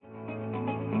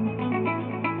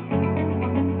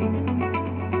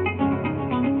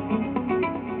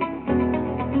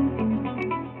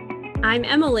I'm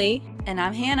Emily. And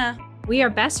I'm Hannah. We are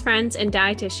best friends and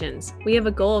dietitians. We have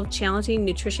a goal of challenging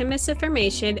nutrition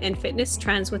misinformation and fitness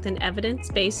trends with an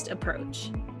evidence-based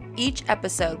approach. Each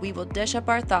episode, we will dish up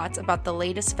our thoughts about the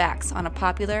latest facts on a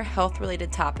popular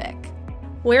health-related topic.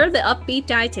 We're the Upbeat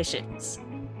Dietitians.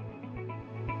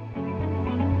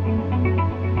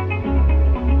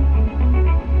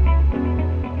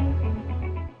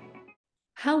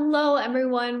 Hello,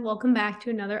 everyone. Welcome back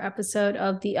to another episode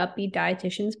of the Upbeat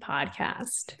Dietitians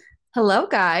podcast. Hello,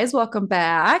 guys. Welcome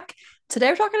back. Today,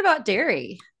 we're talking about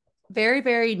dairy. Very,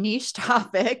 very niche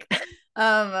topic.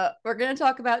 We're going to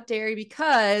talk about dairy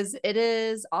because it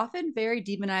is often very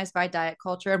demonized by diet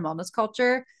culture and wellness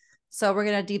culture. So we're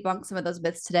going to debunk some of those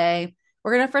myths today.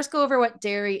 We're going to first go over what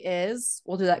dairy is.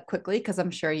 We'll do that quickly because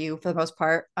I'm sure you, for the most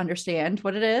part, understand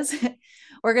what it is.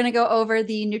 We're going to go over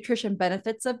the nutrition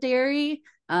benefits of dairy.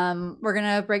 We're going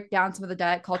to break down some of the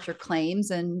diet culture claims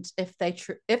and if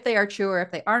they are true or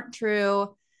if they aren't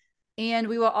true. And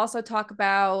we will also talk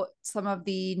about some of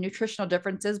the nutritional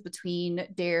differences between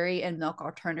dairy and milk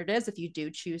alternatives if you do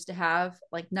choose to have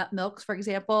like nut milks, for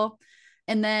example.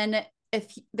 And then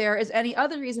if there is any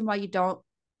other reason why you don't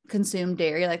consume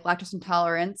dairy, like lactose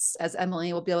intolerance, as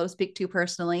Emily will be able to speak to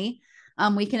personally,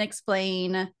 we can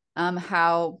explain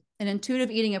how an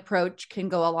intuitive eating approach can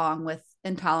go along with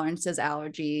intolerances,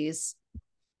 allergies,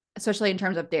 especially in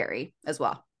terms of dairy as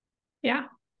well. Yeah,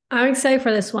 I'm excited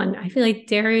for this one. I feel like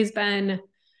dairy has been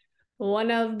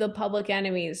one of the public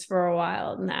enemies for a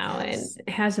while now, yes, and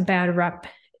it has a bad rep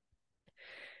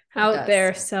out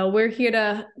there. So we're here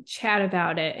to chat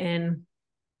about it and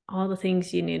all the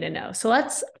things you need to know. So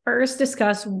let's first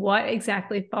discuss what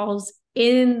exactly falls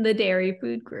in the dairy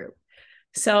food group.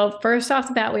 So first off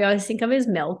the bat, we always think of as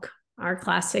milk, our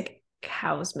classic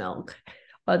cow's milk,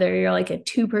 whether you're like a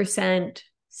 2%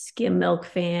 skim milk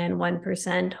fan,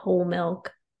 1% whole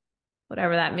milk,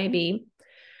 whatever that may be.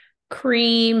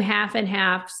 Cream, half and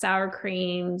half, sour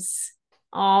creams,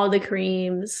 all the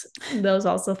creams, those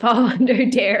also fall under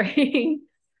dairy.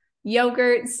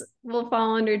 Yogurts will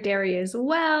fall under dairy as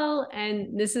well.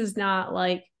 And this is not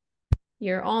like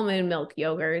your almond milk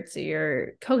yogurts or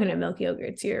your coconut milk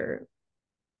yogurts, your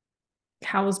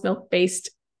cow's milk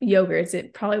based yogurts.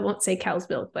 It probably won't say cow's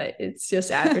milk, but it's just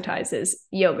advertised as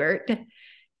yogurt.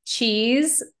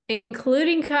 Cheese,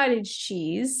 including cottage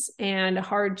cheese and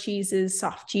hard cheeses,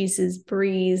 soft cheeses,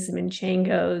 bries,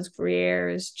 manchegos,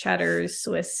 gruyères, cheddars,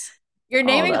 Swiss. You're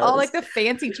naming all like the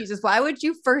fancy cheeses. Why would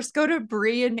you first go to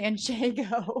brie and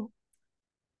manchego?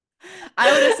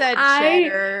 I would have said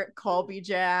cheddar, Colby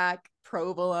Jack,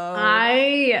 provolone.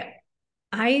 I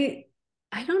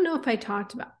don't know if I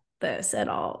talked about this at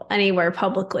all anywhere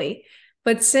publicly,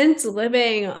 but since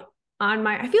living on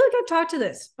I feel like I've talked to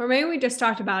this, or maybe we just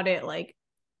talked about it like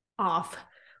off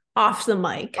the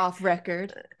mic, off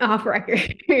record.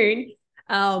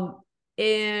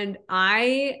 And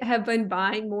I have been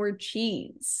buying more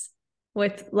cheese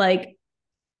with like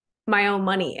my own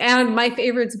money, and my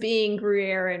favorites being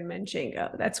Gruyere and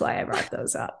Manchego. That's why I brought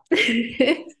those up.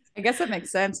 I guess that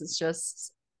makes sense. It's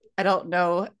just, I don't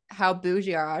know how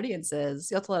bougie our audience is.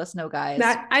 You'll have to let us know, guys.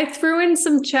 I threw in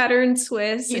some cheddar and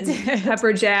Swiss and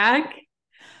pepper jack,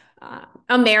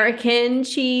 American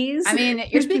cheese. I mean,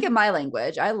 you're speaking my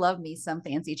language. I love me some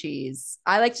fancy cheese.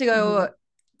 I like to go. Mm-hmm.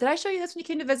 Did I show you this when you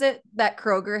came to visit? That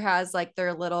Kroger has like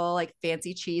their little like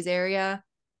fancy cheese area.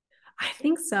 I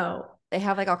think so. They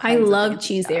have like all kinds of love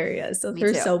cheese stuff. Areas. So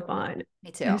they're so fun. Me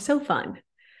too. They're so fun.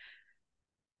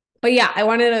 But yeah, I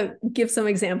wanted to give some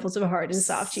examples of hard and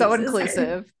soft cheeses. So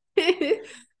inclusive.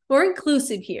 We're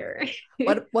inclusive here.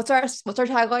 What's our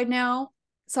tagline now?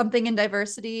 Something in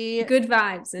diversity. Good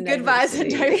vibes and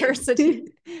diversity.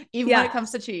 Even when it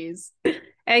comes to cheese.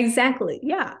 Exactly.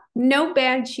 Yeah. No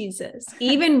bad cheeses.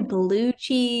 Even blue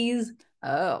cheese.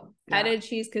 Added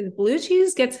cheese, because blue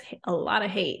cheese gets a lot of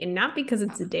hate, and not because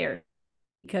it's a dairy,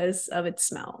 because of its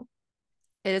smell.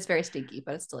 It is very stinky,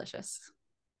 but it's delicious.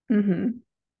 Mm-hmm.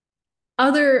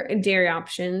 Other dairy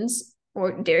options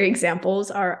or dairy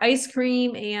examples are ice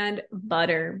cream and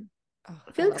butter.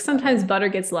 I feel like sometimes butter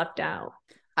gets left out.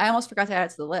 I almost forgot to add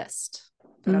it to the list.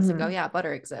 But I was like, oh yeah,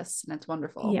 butter exists and it's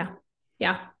wonderful. Yeah.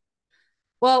 Yeah.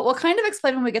 Well, we'll kind of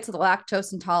explain when we get to the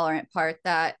lactose intolerant part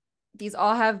that these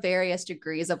all have various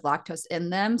degrees of lactose in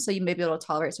them. So you may be able to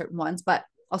tolerate certain ones, but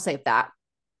I'll save that.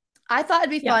 I thought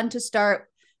it'd be fun to start,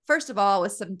 first of all,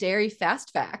 with some dairy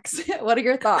fast facts. What are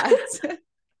your thoughts?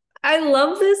 I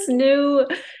love this new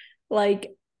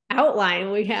like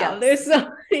outline we have. Yes.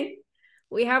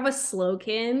 We have a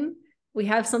slogan. We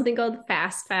have something called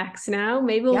fast facts now.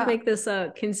 Maybe we'll make this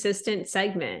a consistent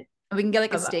segment. And we can get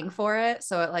like a sting for it.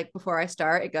 So it, like before I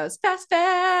start, it goes fast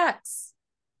facts.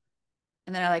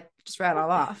 And then I like just rattle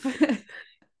them off.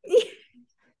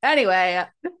 Anyway,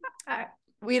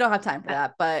 we don't have time for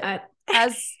that. But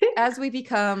as we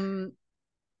become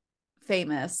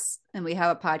famous and we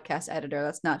have a podcast editor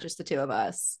that's not just the two of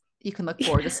us, you can look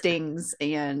forward to stings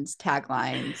and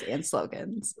taglines and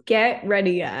slogans. Get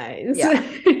ready, guys. Yeah.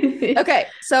 Okay.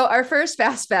 So our first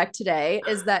fast fact today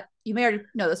is that you may already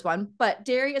know this one, but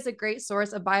dairy is a great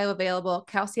source of bioavailable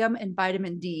calcium and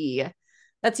vitamin D.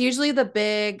 That's usually the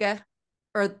big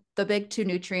two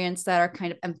nutrients that are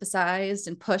kind of emphasized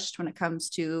and pushed when it comes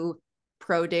to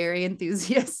pro dairy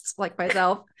enthusiasts like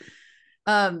myself.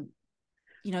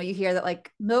 You hear that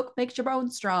like milk makes your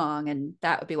bones strong, and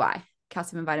that would be why.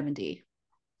 Calcium and vitamin D.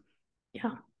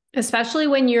 Yeah. Especially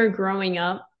when you're growing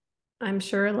up, I'm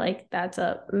sure like that's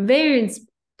a very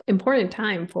important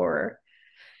time for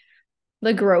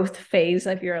the growth phase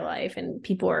of your life, and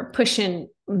people are pushing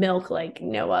milk like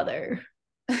no other.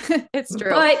 It's true.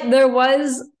 But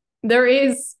there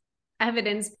is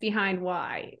evidence behind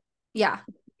why. Yeah.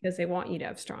 Because they want you to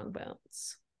have strong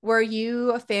bones. Were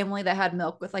you a family that had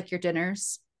milk with like your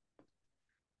dinners?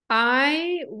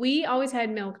 We always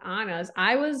had milk on us.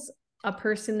 I was a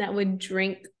person that would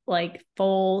drink like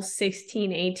full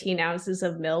 16, 18 ounces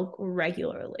of milk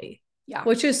regularly. Yeah.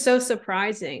 Which is so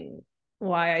surprising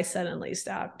why I suddenly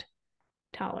stopped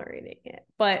tolerating it.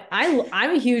 But I'm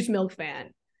a huge milk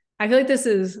fan. I feel like this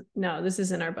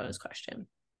isn't our bonus question.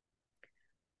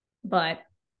 But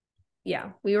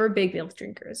yeah, we were big milk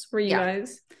drinkers. Were you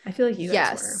guys? I feel like you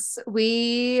guys were.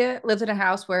 We lived in a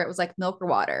house where it was like milk or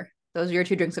water. Those are your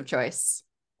two drinks of choice.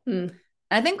 And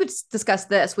I think we discussed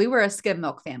this. We were a skim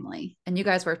milk family, and you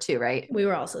guys were too, right? We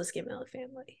were also a skim milk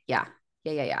family. Yeah.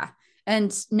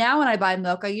 And now when I buy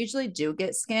milk, I usually do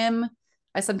get skim.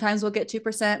 I sometimes will get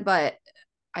 2%, but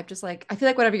I'm just like, I feel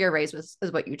like whatever you're raised with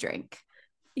is what you drink.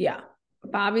 Yeah.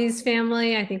 Bobby's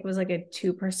family, I think, was like a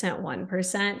 2%,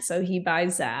 1%. So he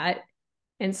buys that.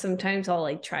 And sometimes I'll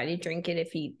like try to drink it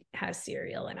if he has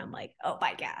cereal, and I'm like, oh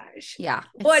my gosh. Yeah.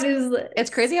 What is this?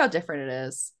 It's crazy how different it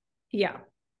is. Yeah.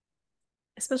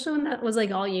 Especially when that was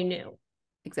like all you knew.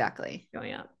 Exactly.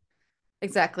 Growing up.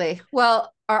 Exactly.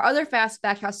 Well, our other fast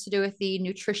fact has to do with the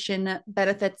nutrition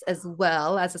benefits as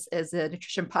well, as this is a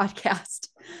nutrition podcast.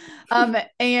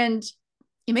 And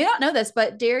you may not know this,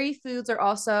 but dairy foods are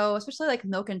also, especially like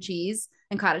milk and cheese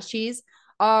and cottage cheese,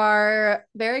 are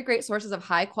very great sources of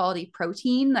high quality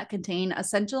protein that contain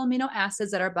essential amino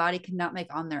acids that our body cannot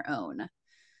make on their own.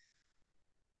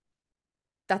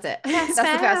 That's it. That's the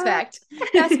fast fact.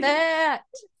 Fast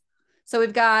fact. So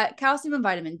we've got calcium and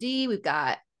vitamin D. We've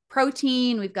got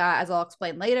protein. We've got, as I'll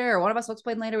explain later, or one of us will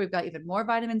explain later, we've got even more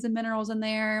vitamins and minerals in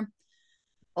there.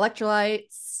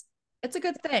 Electrolytes. It's a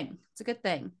good thing. It's a good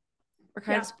thing. We're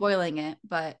kind of spoiling it,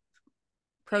 but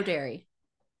pro dairy.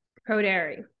 Pro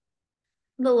dairy.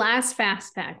 The last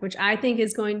fast fact, which I think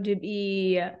is going to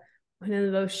be one of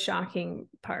the most shocking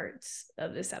parts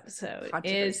of this episode,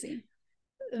 is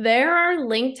there are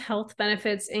linked health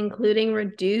benefits, including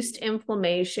reduced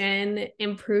inflammation,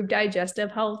 improved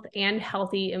digestive health, and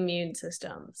healthy immune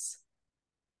systems.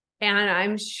 And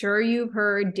I'm sure you've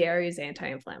heard dairy is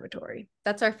anti-inflammatory.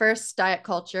 That's our first diet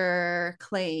culture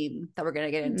claim that we're going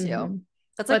to get into. Mm-hmm.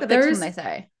 That's like the big one they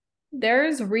say.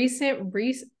 There's recent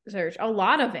research, a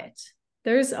lot of it.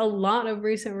 There's a lot of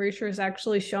recent research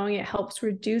actually showing it helps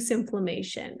reduce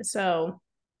inflammation. So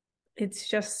it's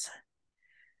just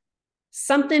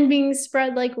something being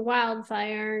spread like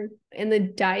wildfire in the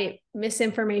diet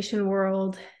misinformation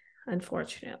world,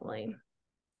 unfortunately.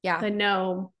 Yeah. But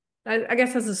no, I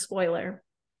guess that's a spoiler.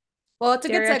 Well, it's a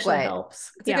good segue.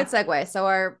 It's a good segue.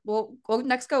 So we'll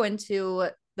next go into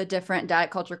the different diet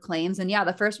culture claims. And yeah,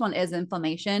 the first one is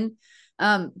inflammation.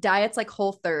 Diets like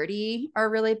Whole30 are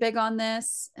really big on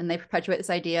this, and they perpetuate this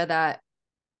idea that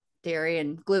dairy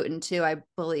and gluten too, I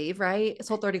believe, right? Is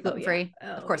Whole30 gluten-free?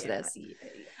 Of course it is. Yes.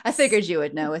 I figured you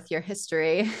would know with your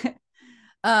history.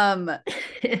 Yeah,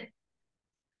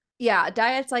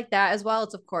 diets like that, as well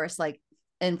as of course like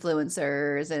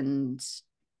influencers and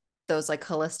those like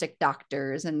holistic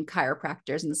doctors and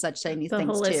chiropractors and such saying these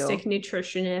things too. The holistic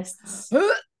nutritionists.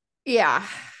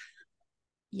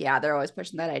 Yeah, they're always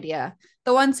pushing that idea.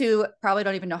 The ones who probably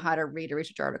don't even know how to read a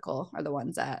research article are the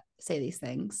ones that say these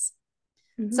things.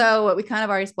 Mm-hmm. So we kind of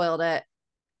already spoiled it.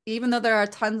 Even though there are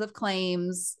tons of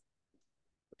claims,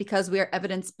 because we are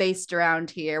evidence-based around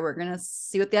here, we're going to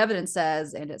see what the evidence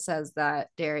says. And it says that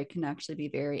dairy can actually be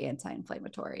very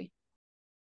anti-inflammatory.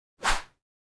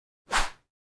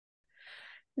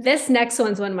 This next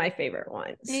one's one of my favorite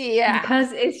ones. Yeah.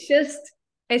 Because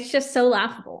it's just so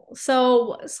laughable.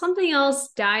 So something else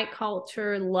diet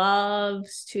culture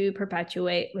loves to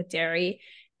perpetuate with dairy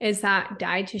is that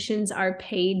dietitians are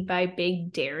paid by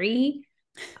Big Dairy.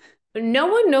 No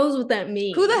one knows what that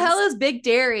means. Who the hell is Big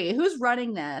Dairy? Who's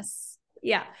running this?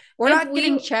 Yeah. We're not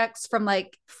getting checks from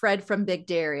like Fred from Big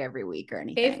Dairy every week or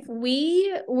anything. If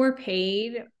we were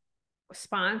paid,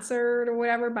 sponsored or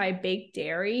whatever by Big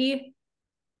Dairy,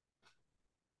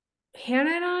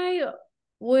 Hannah and I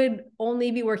would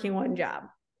only be working one job.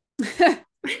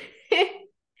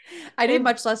 I'd be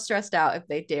much less stressed out if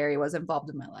Big Dairy was involved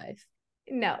in my life.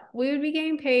 No, we would be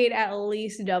getting paid at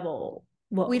least double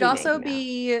what we'd also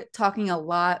be talking a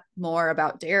lot more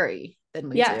about dairy than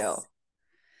we do.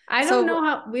 I don't know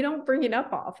how we don't bring it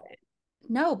up often.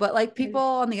 No, but like people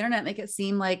on the internet make it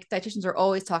seem like dietitians are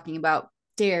always talking about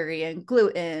dairy and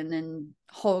gluten and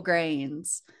whole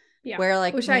grains. Yeah. Where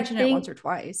like we mention it once or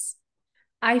twice.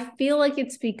 I feel like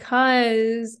it's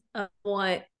because of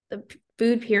what the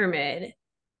food pyramid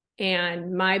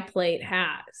and My Plate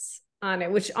has on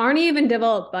it, which aren't even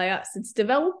developed by us. It's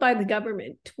developed by the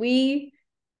government. We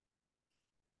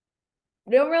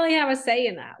don't really have a say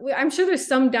in that. I'm sure there's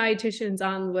some dietitians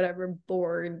on whatever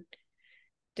board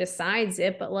decides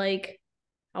it, but like,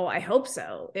 oh, I hope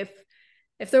so. If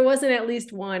there wasn't at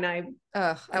least one, I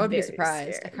would be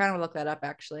surprised. Scared. I kind of look that up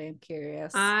actually. I'm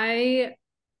curious. I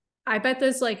bet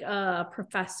there's like a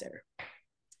professor.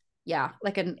 Yeah,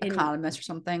 like an economist or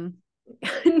something.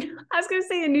 I was gonna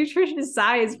say a nutrition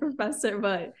science professor,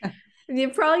 but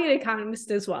you're probably an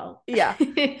economist as well. Yeah.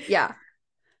 Yeah.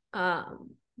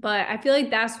 But I feel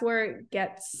like that's where it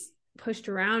gets pushed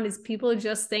around is people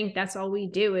just think that's all we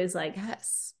do is like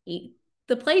eat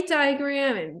the plate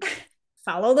diagram and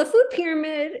follow the food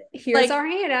pyramid. Here's like, our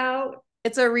handout.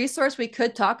 It's a resource we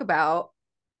could talk about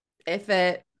if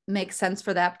it makes sense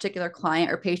for that particular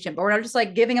client or patient, but we're not just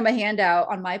like giving them a handout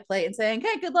on My Plate and saying,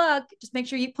 hey, good luck. Just make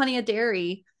sure you eat plenty of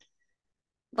dairy.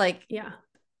 Like, yeah.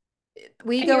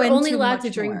 We go into only allowed to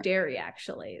drink dairy,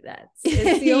 actually.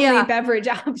 It's the only beverage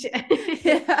option.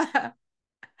 Yeah.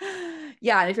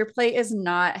 Yeah. And if your plate is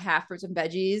not half fruits and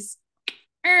veggies,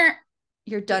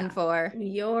 you're done for.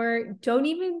 Don't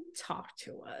even talk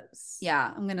to us. Yeah.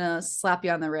 I'm gonna slap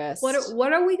you on the wrist.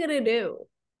 What are we gonna do?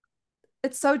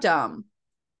 It's so dumb.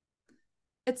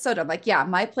 It's so dumb. Like, yeah,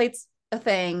 My Plate's a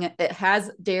thing. It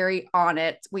has dairy on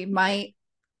it. We might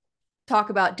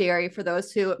talk about dairy for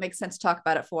those who it makes sense to talk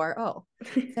about it for. Oh,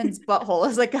 Finn's butthole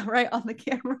is like right on the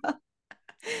camera.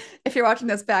 If you're watching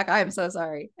this back, I am so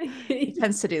sorry. He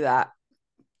tends to do that.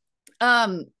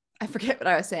 I forget what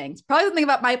I was saying. It's probably something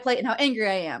about My Plate and how angry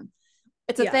I am.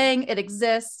 It's a thing. It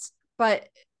exists. But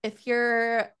if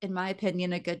you're, in my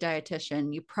opinion, a good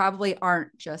dietitian, you probably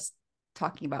aren't just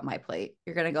talking about My Plate.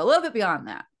 You're going to go a little bit beyond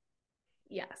that.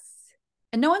 Yes.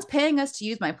 And no one's paying us to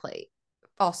use My Plate.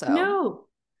 Also. No.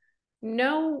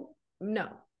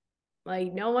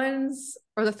 Like no one's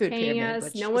or the food paying pyramid,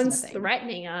 us. No one's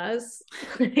threatening us.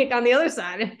 Like on the other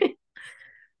side,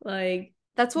 like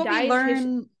that's what we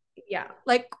learn. Yeah,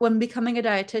 like when becoming a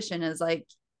dietitian is like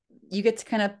you get to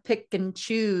kind of pick and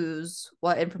choose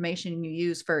what information you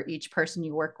use for each person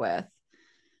you work with.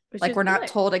 Like we're not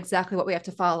told exactly what we have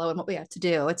to follow and what we have to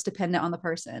do. It's dependent on the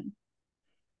person.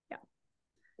 Yeah,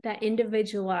 that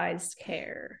individualized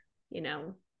care.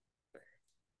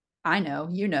 I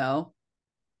know,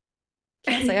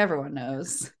 can't say everyone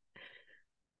knows.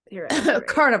 You're right.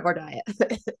 Carnivore diet.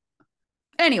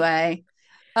 Anyway,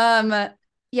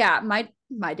 yeah,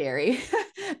 my dairy,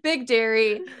 Big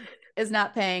Dairy is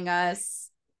not paying us.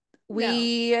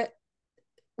 We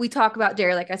talk about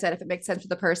dairy, like I said, if it makes sense for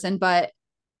the person, but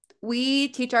we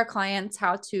teach our clients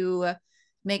how to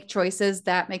make choices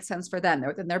that make sense for them. They're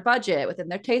within their budget, within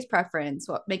their taste preference,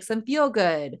 what makes them feel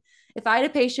good. If I had a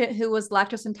patient who was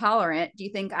lactose intolerant, do you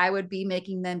think I would be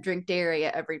making them drink dairy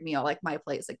at every meal like My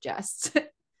Plate suggests?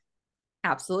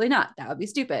 Absolutely not. That would be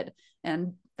stupid.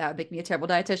 And that would make me a terrible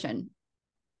dietitian.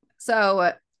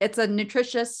 So it's a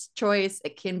nutritious choice.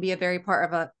 It can be a very part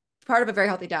of a very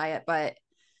healthy diet, but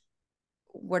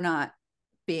we're not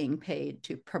being paid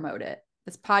to promote it.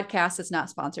 This podcast is not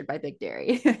sponsored by Big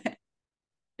Dairy.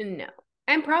 No.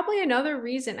 And probably another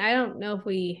reason, I don't know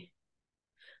if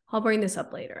I'll bring this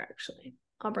up later, actually.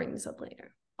 I'll bring this up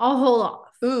later. I'll hold off.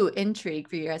 Ooh, intrigue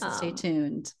for you guys to stay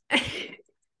tuned.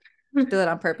 Do that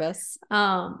on purpose.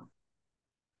 I'm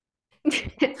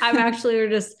actually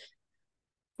just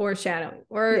foreshadowing.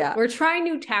 We're trying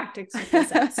new tactics with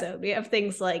this episode. We have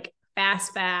things like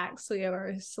fast facts. We have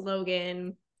our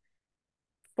slogan,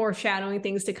 foreshadowing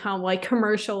things to come, like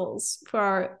commercials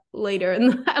for later in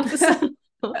the episode.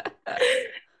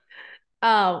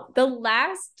 The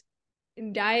last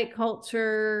diet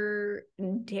culture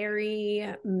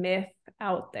dairy myth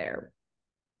out there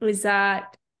is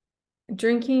that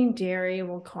drinking dairy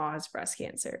will cause breast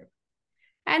cancer.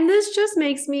 And this just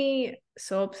makes me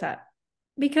so upset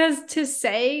because to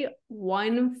say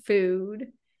one food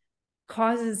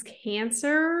causes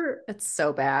cancer, it's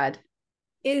so bad,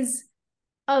 is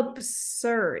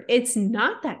absurd. It's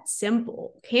not that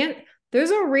simple.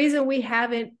 There's a reason we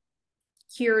haven't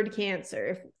cured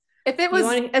cancer. If it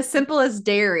was as simple as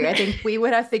dairy, I think we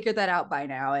would have figured that out by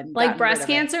now. And like breast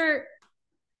cancer,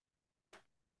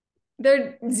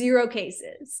 there are 0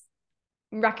 cases,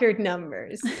 record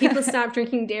numbers. People stop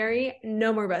drinking dairy,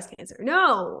 no more breast cancer.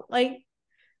 No, like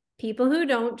people who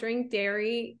don't drink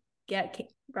dairy get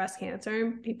breast cancer,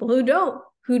 and people who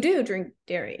do drink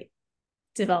dairy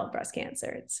develop breast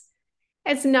cancer.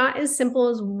 It's not as simple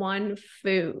as one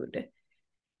food.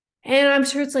 And I'm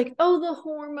sure it's like, oh, the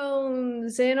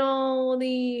hormones and all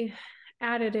the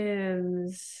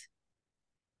additives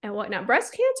and whatnot.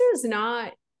 Breast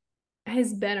cancer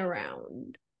has been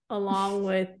around along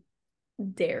with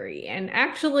dairy. And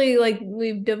actually, like,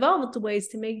 we've developed ways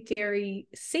to make dairy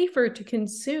safer to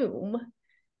consume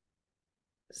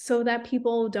so that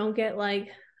people don't get,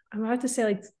 like, I'm about to say,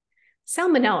 like,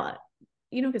 salmonella.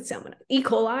 You don't get salmonella. E.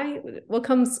 coli, what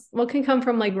can come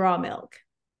from like raw milk?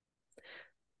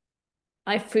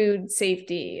 Like food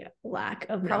safety, lack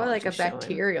of probably like a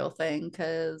bacterial thing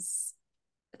because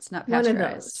it's not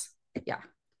pasteurized. Yeah.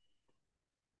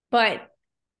 But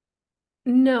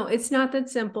no, it's not that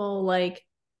simple. Like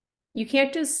you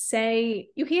can't just say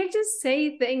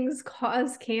things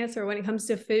cause cancer when it comes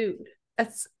to food.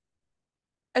 It's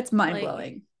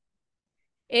mind-blowing. Like,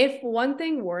 if one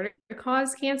thing were to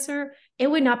cause cancer, it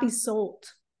would not be sold.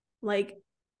 Like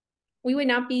we would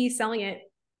not be selling it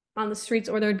on the streets,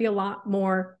 or there would be a lot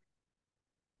more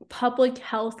public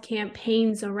health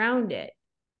campaigns around it.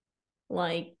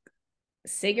 Like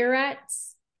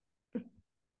cigarettes.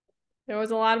 There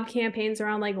was a lot of campaigns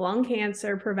around like lung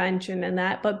cancer prevention and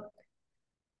that,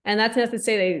 and that's not to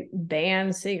say they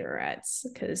ban cigarettes,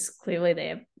 because clearly they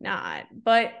have not.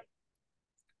 But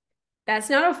that's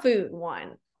not a food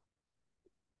one.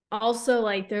 Also,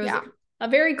 like there's a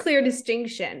very clear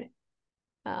distinction.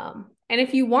 And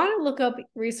if you want to look up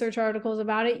research articles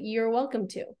about it, you're welcome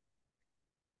to.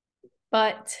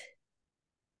 But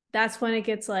that's when it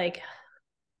gets like,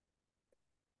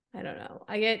 I don't know.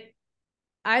 I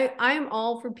am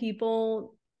all for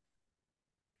people,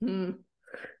 I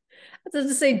was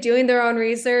to say doing their own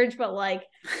research, but like,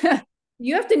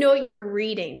 you have to know what you're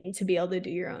reading to be able to do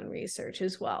your own research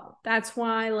as well. That's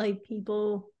why like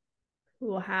people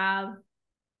who have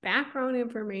background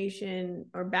information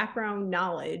or background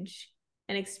knowledge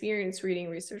and experience reading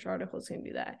research articles can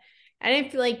do that. And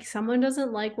if like someone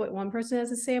doesn't like what one person has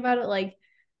to say about it, like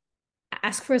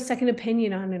ask for a second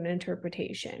opinion on an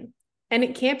interpretation. And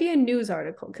it can't be a news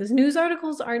article, because news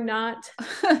articles are not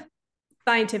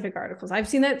scientific articles. I've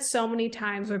seen that so many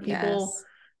times where people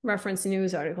reference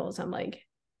news articles. I'm like,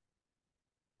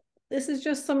 this is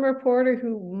just some reporter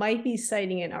who might be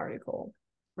citing an article.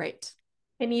 Right.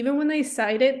 And even when they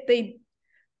cite it,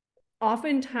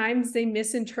 oftentimes they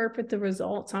misinterpret the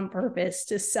results on purpose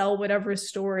to sell whatever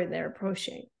story they're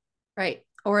pushing. Right.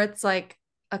 Or it's like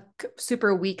a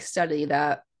super weak study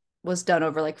that was done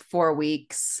over like 4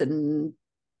 weeks and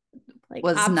like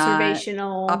was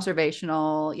observational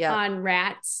on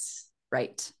rats.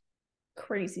 Right.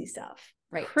 Crazy stuff.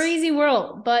 Right. Crazy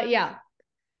world. But yeah,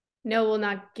 no, will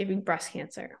not give you breast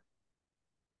cancer.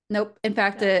 Nope. In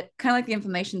fact, it kind of like the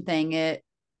inflammation thing, it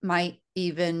might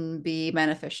even be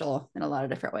beneficial in a lot of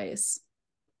different ways.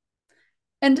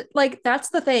 And like, that's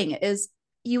the thing, is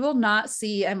you will not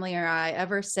see Emily or I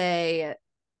ever say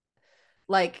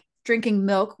like drinking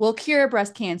milk will cure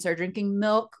breast cancer, drinking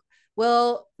milk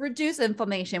will reduce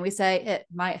inflammation. We say it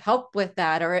might help with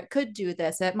that, or it could do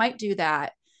this, it might do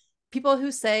that. People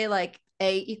who say like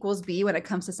A equals B when it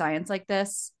comes to science like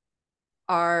this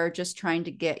are just trying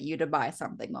to get you to buy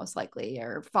something, most likely,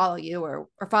 or follow you or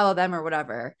follow them or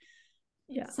whatever.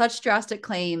 Yeah. Such drastic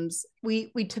claims.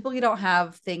 We typically don't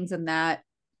have things in that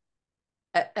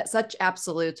at such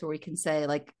absolutes where we can say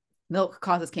like milk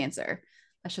causes cancer.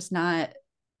 That's just not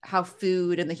how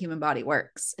food in the human body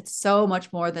works. It's so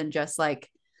much more than just like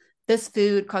this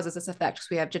food causes this effect.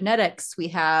 We have genetics, we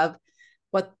have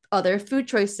what other food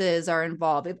choices are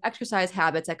involved, we have exercise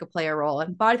habits that could play a role,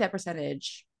 and body fat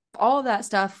percentage. All of that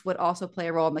stuff would also play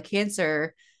a role in the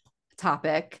cancer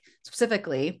topic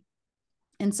specifically.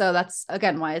 And so that's,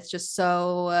 again, why it's just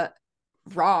so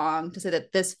wrong to say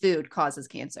that this food causes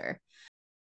cancer.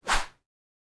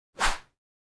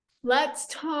 Let's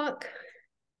talk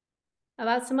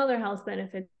about some other health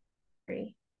benefits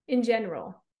in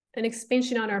general, an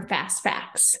expansion on our fast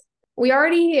facts. We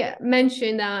already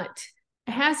mentioned that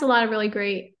it has a lot of really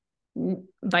great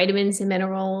vitamins and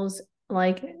minerals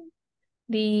like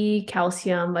the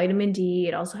calcium, vitamin D.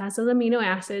 It also has those amino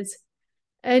acids.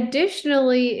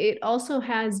 Additionally, it also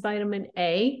has vitamin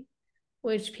A,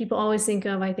 which people always think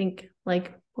of, I think,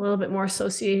 like a little bit more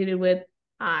associated with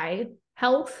eye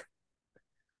health.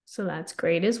 So that's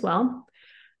great as well.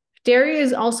 Dairy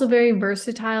is also very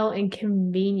versatile and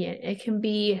convenient. It can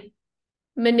be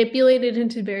manipulated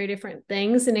into very different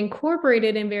things and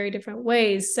incorporated in very different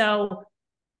ways. So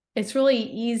it's really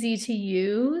easy to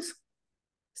use.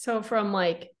 So from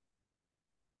like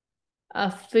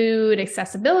a food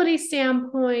accessibility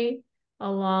standpoint,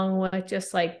 along with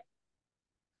just like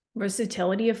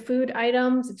versatility of food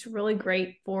items, it's really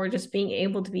great for just being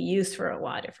able to be used for a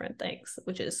lot of different things,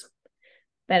 which is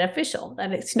beneficial,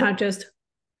 that it's not just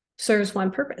serves one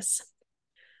purpose.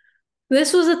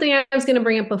 This was the thing I was going to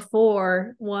bring up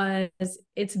before, was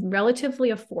it's relatively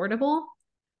affordable.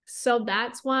 So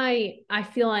that's why I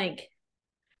feel like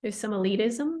there's some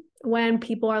elitism when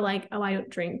people are like, oh, I don't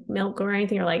drink milk or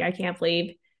anything, or like, I can't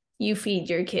believe you feed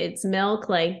your kids milk.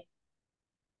 Like,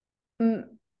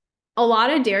 a lot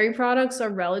of dairy products are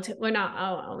relative. We're not,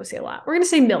 I want to say a lot. We're going to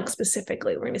say milk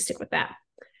specifically. We're going to stick with that.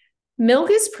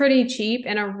 Milk is pretty cheap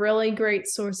and a really great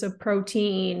source of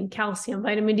protein, calcium,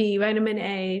 vitamin D, vitamin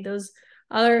A,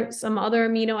 some other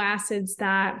amino acids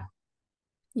that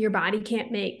your body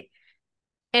can't make.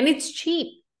 And it's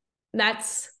cheap.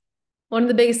 That's one of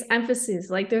the biggest emphases.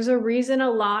 Like, there's a reason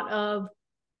a lot of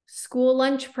school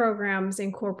lunch programs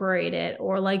incorporate it,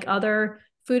 or like other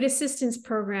food assistance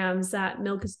programs that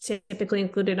milk is typically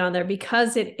included on there,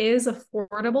 because it is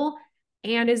affordable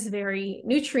and is very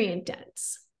nutrient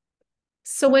dense.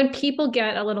 So when people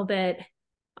get a little bit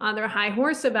on their high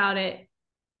horse about it,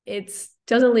 it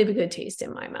doesn't leave a good taste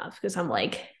in my mouth, because I'm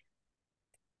like,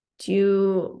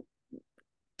 do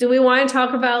we want to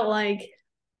talk about like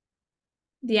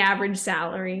the average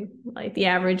salary, like the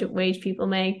average wage people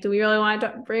make? Do we really want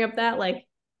to bring up that, like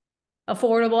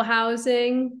affordable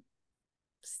housing,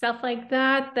 stuff like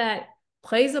that, that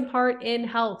plays a part in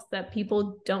health that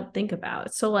people don't think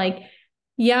about? So like,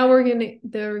 yeah,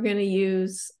 they're going to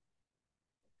use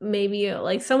maybe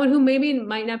like someone who maybe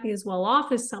might not be as well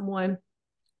off as someone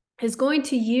is going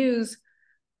to use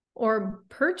or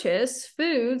purchase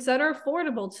foods that are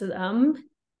affordable to them,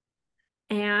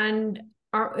 and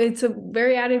it's a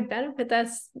very added benefit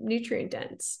that's nutrient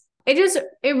dense.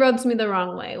 It rubs me the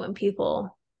wrong way when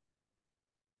people,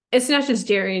 it's not just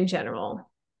dairy in general,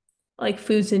 like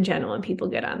foods in general, and people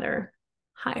get on their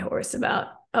high horse about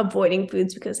avoiding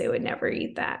foods because they would never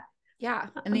eat that. Yeah.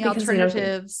 And the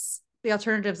alternatives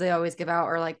they always give out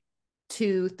are like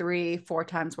 2, 3, 4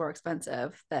 times more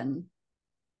expensive than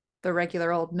the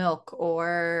regular old milk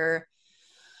or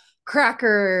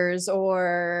crackers,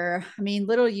 or I mean,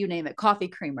 literally, you name it. Coffee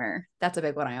creamer. That's a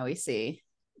big one I always see.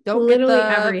 Don't literally get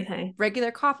the everything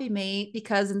regular Coffee Mate,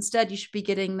 because instead you should be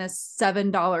getting this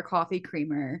 $7 coffee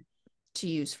creamer to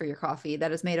use for your coffee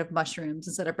that is made of mushrooms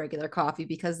instead of regular coffee,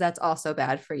 because that's also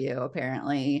bad for you,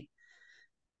 apparently.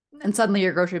 And suddenly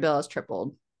your grocery bill is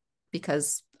tripled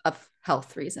because of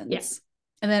health reasons. Yes.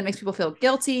 And then it makes people feel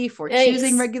guilty for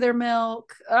choosing regular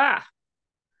milk.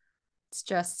 It's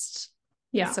just,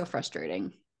 it's so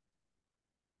frustrating.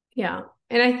 Yeah.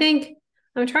 And I think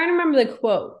I'm trying to remember the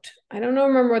quote. I don't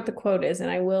remember what the quote is,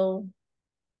 and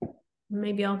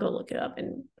maybe I'll go look it up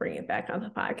and bring it back on the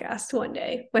podcast one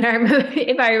day when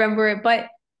if I remember it. But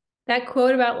that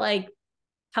quote about like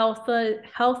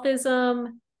healthism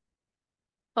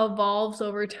evolves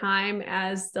over time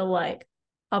as the like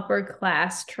upper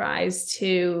class tries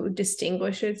to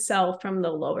distinguish itself from the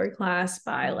lower class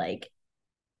by like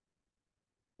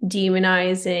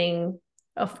demonizing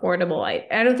affordable.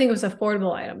 I don't think it was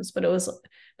affordable items, but it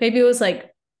was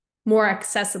like more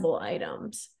accessible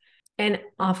items. And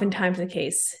oftentimes the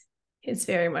case, it's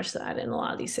very much that in a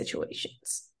lot of these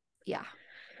situations. Yeah.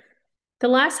 The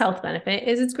last health benefit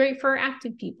is it's great for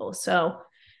active people. So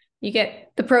you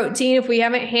get the protein, if we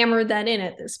haven't hammered that in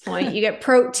at this point, you get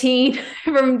protein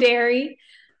from dairy.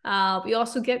 We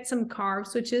also get some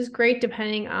carbs, which is great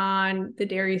depending on the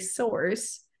dairy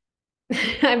source.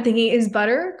 I'm thinking, is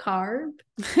butter a carb?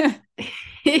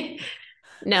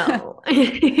 No.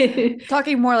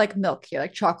 Talking more like milk here,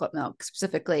 like chocolate milk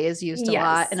specifically is used a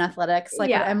lot in athletics.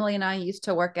 Like when Emily and I used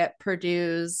to work at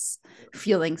Purdue's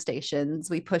fueling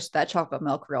stations, we pushed that chocolate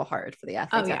milk real hard for the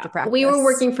athletes after practice. We were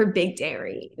working for Big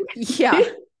Dairy. Yeah.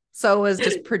 So it was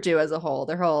just Purdue as a whole.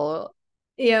 Their whole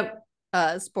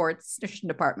sports nutrition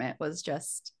department was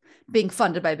just being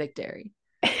funded by Big Dairy.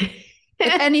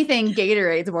 If anything,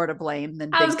 Gatorade's more to blame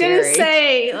than I was Big gonna Dairy.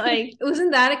 say, like,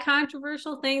 wasn't that a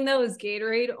controversial thing though? Is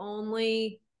Gatorade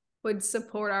only would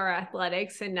support our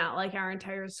athletics and not like our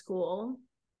entire school?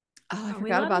 Oh, I Are we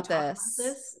forgot allowed about to talk about this.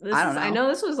 this? I don't I know. know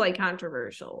this was like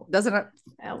controversial. Doesn't or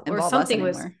involve us something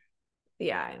was, anymore.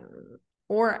 yeah,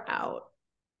 or out.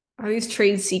 Are these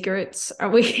trade secrets? Are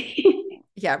we?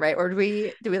 Yeah, right. Or do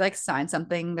we like sign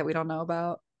something that we don't know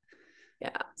about?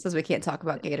 Yeah. Says we can't talk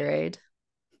about Gatorade.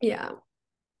 Yeah.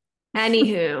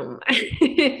 Anywho.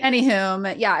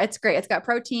 Anywho, yeah, it's great. It's got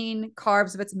protein,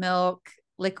 carbs if it's milk,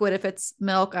 liquid if it's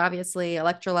milk, obviously,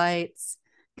 electrolytes.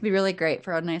 It can be really great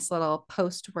for a nice little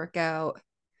post-workout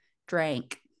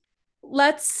drink.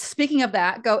 Let's, speaking of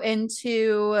that, go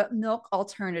into milk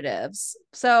alternatives.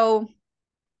 So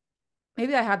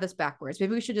maybe I have this backwards.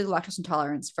 Maybe we should do the lactose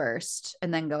intolerance first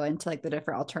and then go into like the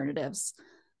different alternatives.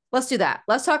 Let's do that.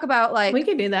 Let's talk about like we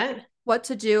could do that. What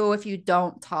to do if you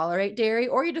don't tolerate dairy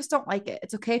or you just don't like it.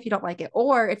 It's okay if you don't like it,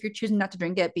 or if you're choosing not to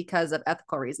drink it because of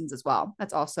ethical reasons as well.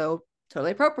 That's also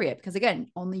totally appropriate because again,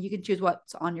 only you can choose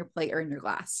what's on your plate or in your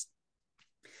glass.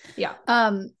 Yeah.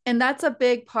 And that's a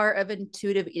big part of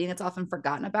intuitive eating that's often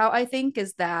forgotten about, I think,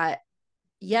 is that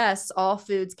yes, all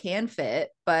foods can fit,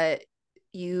 but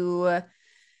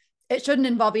it shouldn't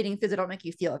involve eating foods that don't make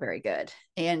you feel very good.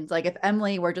 And like if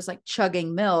Emily were just like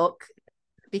chugging milk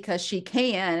because she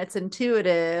can, it's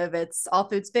intuitive, it's all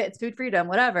foods fit, it's food freedom,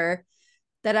 whatever,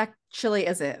 that actually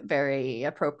isn't very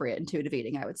appropriate intuitive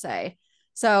eating, I would say.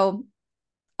 So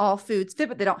all foods fit,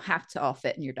 but they don't have to all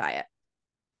fit in your diet.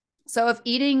 So if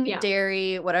eating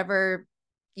dairy, whatever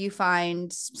you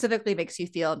find specifically makes you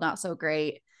feel not so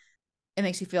great, it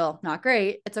makes you feel not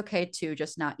great, it's okay to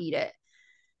just not eat it.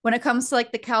 When it comes to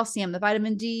like the calcium, the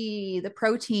vitamin D, the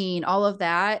protein, all of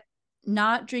that,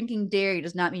 not drinking dairy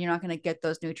does not mean you're not going to get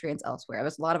those nutrients elsewhere.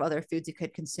 There's a lot of other foods you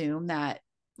could consume that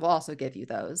will also give you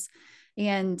those.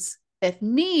 And if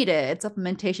needed,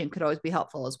 supplementation could always be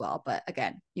helpful as well. But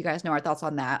again, you guys know our thoughts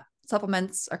on that.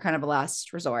 Supplements are kind of a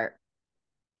last resort.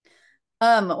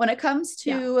 When it comes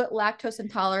to lactose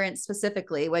intolerance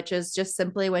specifically, which is just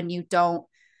simply when you don't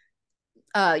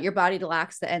your body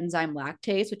lacks the enzyme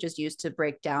lactase, which is used to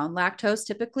break down lactose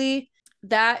typically,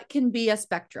 that can be a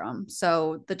spectrum.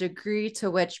 So the degree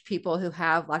to which people who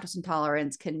have lactose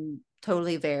intolerance can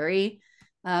totally vary.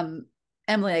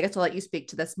 Emily, I guess I'll let you speak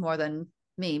to this more than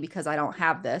me because I don't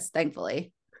have this,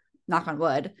 thankfully, knock on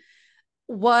wood.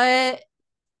 What's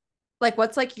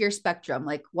like your spectrum?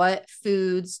 Like what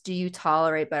foods do you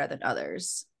tolerate better than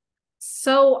others?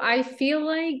 So I feel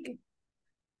like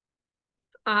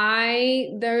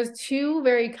there's two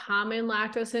very common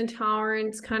lactose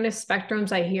intolerance kind of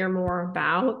spectrums I hear more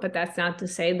about, but that's not to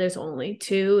say there's only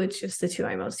two. It's just the two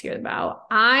I most hear about.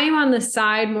 I'm on the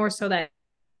side more so that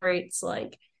rates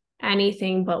like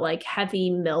anything but like heavy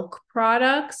milk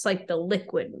products, like the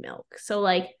liquid milk. So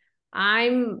like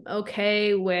I'm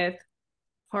okay with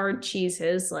hard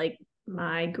cheeses like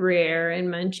my Gruyere and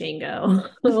Manchego.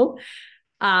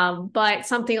 But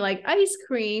something like ice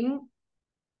cream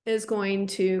is going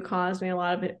to cause me a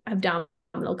lot of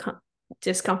abdominal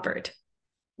discomfort.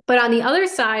 But on the other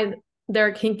side,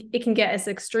 it can get as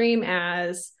extreme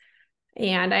as,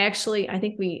 and I think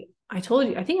I told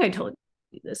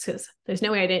you this because there's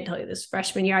no way I didn't tell you this.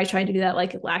 Freshman year, I tried to do that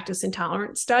like a lactose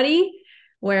intolerance study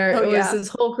where it was this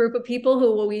whole group of people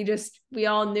who we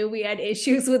all knew we had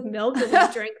issues with milk and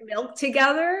we drank milk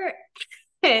together.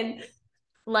 And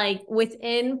like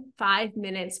within 5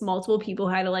 minutes, multiple people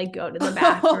had to like go to the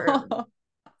bathroom.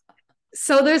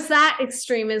 So there's that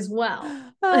extreme as well.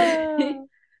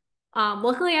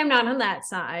 Luckily I'm not on that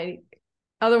side.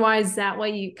 Otherwise that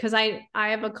way because I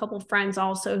have a couple friends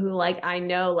also who like I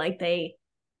know like they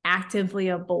actively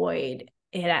avoid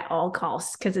it at all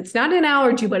costs because it's not an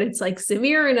allergy, but it's like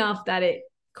severe enough that it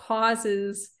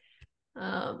causes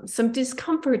some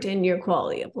discomfort in your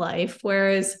quality of life.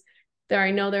 Whereas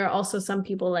I know there are also some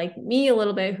people like me a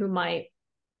little bit who might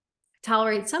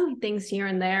tolerate some things here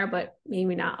and there, but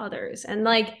maybe not others. And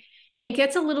like it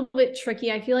gets a little bit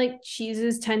tricky. I feel like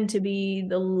cheeses tend to be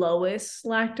the lowest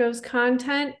lactose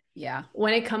content. Yeah.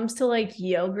 When it comes to like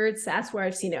yogurts, that's where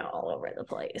I've seen it all over the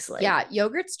place. Like, yeah,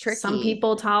 yogurt's tricky. Some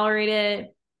people tolerate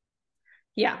it.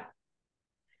 Yeah.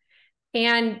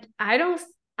 And I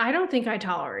don't think I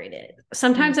tolerate it.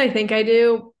 Sometimes I think I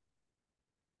do.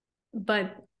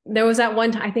 But there was that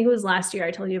one time, I think it was last year,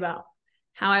 I told you about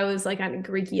how I was like on a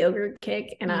Greek yogurt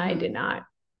kick and I did not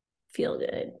feel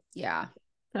good. Yeah.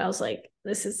 But I was like,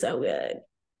 this is so good.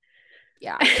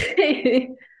 Yeah.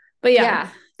 But yeah.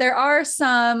 There are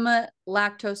some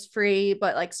lactose free,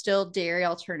 but like still dairy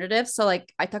alternatives. So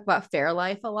like I talk about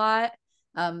Fairlife a lot.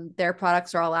 Their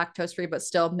products are all lactose free, but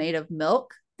still made of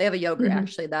milk. They have a yogurt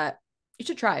actually that you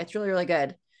should try. It's really, really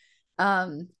good.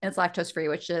 And it's lactose free,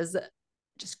 which is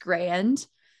just grand.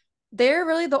 They're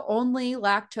really the only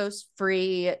lactose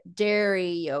free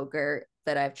dairy yogurt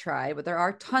that I've tried, but there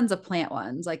are tons of plant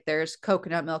ones. Like there's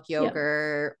coconut milk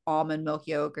yogurt, almond milk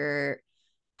yogurt.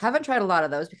 Haven't tried a lot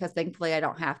of those because thankfully I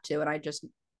don't have to, and I just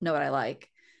know what I like.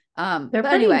 They're But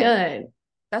pretty anyway, good.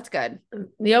 that's good.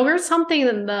 Yogurt's something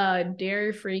that the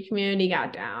dairy free community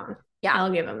got down. Yeah.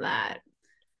 I'll give them that.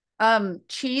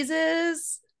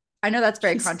 Cheeses. I know that's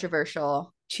very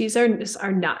controversial. Cheese are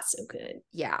not so good.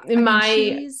 Yeah.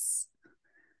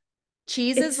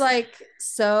 Cheese is like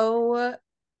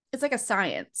it's like a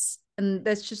science. And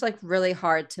it's just like really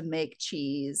hard to make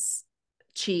cheese.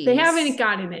 They haven't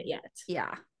gotten it yet.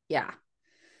 Yeah. Yeah.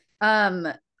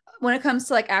 When it comes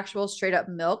to like actual straight up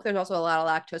milk, there's also a lot of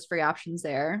lactose free options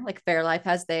there. Like Fairlife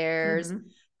has theirs.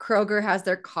 Kroger has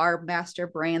their Carb Master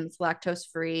brand that's lactose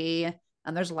free.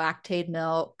 And there's Lactaid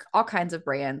milk. All kinds of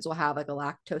brands will have like a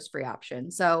lactose free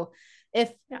option. So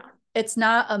if it's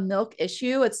not a milk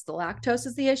issue, it's the lactose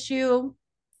is the issue.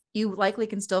 You likely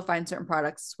can still find certain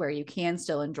products where you can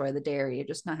still enjoy the dairy,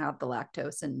 just not have the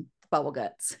lactose and the bubble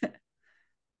guts.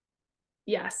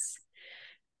 Yes.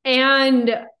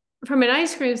 And from an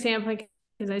ice cream standpoint,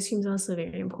 because ice cream is also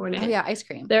very important. Oh yeah, ice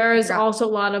cream. There's also a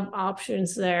lot of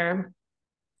options there.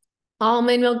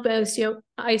 Almond milk based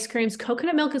ice creams.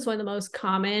 Coconut milk is one of the most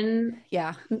common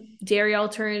dairy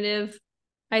alternative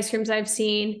ice creams I've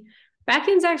seen.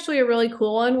 Beckin's actually a really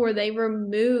cool one where they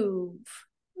remove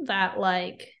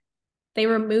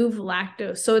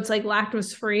lactose. So it's like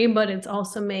lactose free, but it's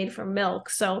also made from milk.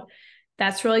 So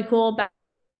that's really cool.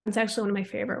 It's actually one of my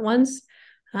favorite ones.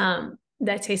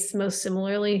 That tastes most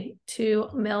similarly to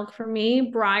milk for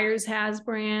me. Breyers has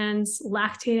brands,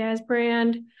 Lactaid has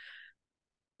brand.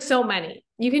 So many.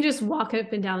 You can just walk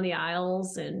up and down the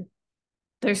aisles and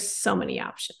there's so many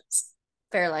options.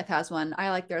 Fairlife has one. I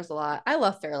like theirs a lot. I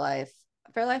love Fairlife.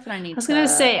 Fairlife, and I was gonna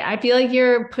say, I feel like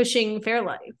you're pushing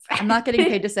Fairlife. I'm not getting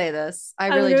paid to say this. I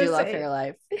really do love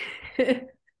Fairlife.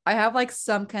 I have like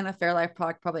some kind of Fairlife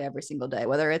product probably every single day,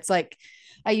 whether it's like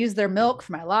I use their milk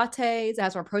for my lattes. It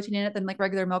has more protein in it than like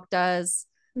regular milk does.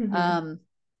 Their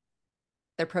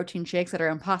protein shakes that are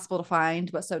impossible to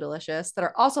find, but so delicious, that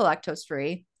are also lactose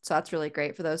free. So that's really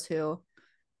great for those who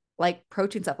like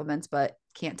protein supplements, but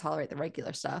can't tolerate the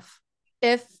regular stuff.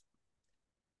 If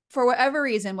for whatever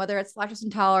reason, whether it's lactose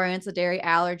intolerance, a dairy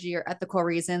allergy, or ethical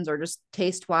reasons, or just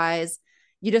taste wise,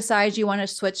 you decide you want to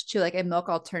switch to like a milk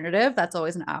alternative, that's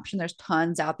always an option. There's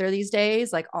tons out there these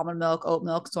days, like almond milk, oat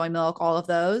milk, soy milk, all of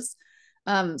those.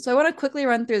 So I want to quickly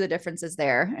run through the differences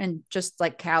there and just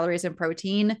like calories and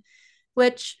protein,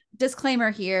 which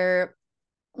disclaimer here,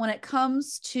 when it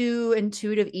comes to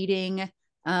intuitive eating,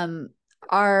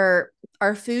 our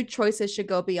food choices should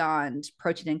go beyond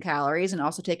protein and calories and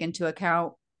also take into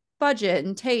account budget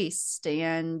and taste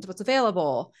and what's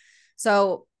available.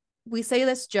 So we say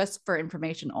this just for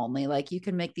information only. Like you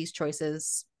can make these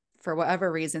choices for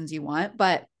whatever reasons you want,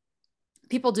 but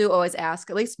people do always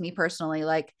ask, at least me personally,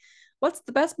 like, what's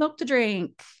the best milk to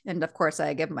drink? And of course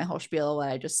I give my whole spiel of what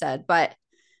I just said, but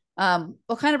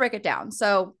we'll kind of break it down.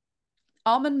 So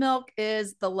almond milk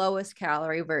is the lowest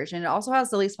calorie version. It also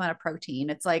has the least amount of protein.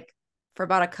 It's like for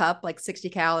about a cup, like 60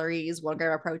 calories, 1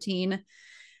 gram of protein.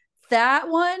 That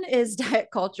one is diet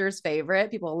culture's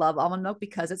favorite. People love almond milk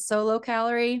because it's so low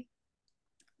calorie.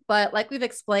 But like we've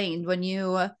explained, when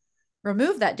you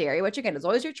remove that dairy, which again is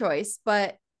always your choice,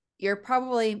 but you're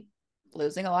probably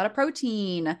losing a lot of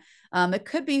protein. It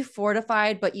could be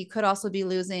fortified, but you could also be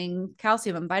losing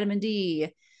calcium and vitamin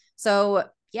D. So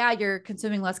yeah, you're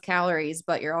consuming less calories,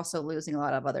 but you're also losing a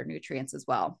lot of other nutrients as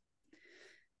well.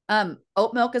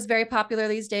 Oat milk is very popular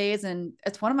these days, and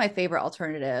it's one of my favorite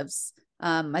alternatives.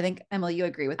 I think Emily, you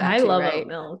agree with that. I love oat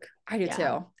milk. I do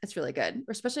too. It's really good,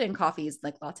 especially in coffees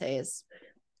like lattes.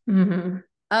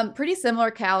 Pretty similar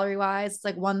calorie wise. It's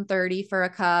like 130 for a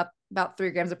cup, about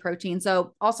 3 grams of protein.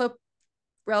 So also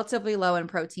relatively low in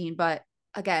protein, but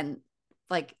again,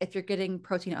 like if you're getting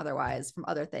protein otherwise from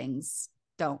other things,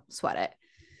 don't sweat it.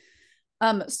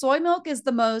 Soy milk is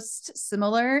the most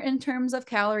similar in terms of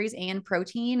calories and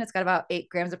protein. It's got about 8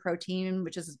 grams of protein,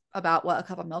 which is about what a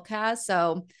cup of milk has.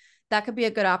 So that could be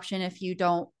a good option if you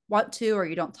don't want to, or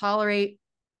you don't tolerate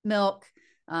milk,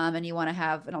 and you want to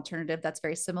have an alternative that's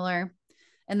very similar.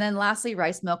 And then lastly,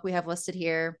 rice milk we have listed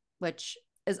here, which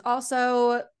is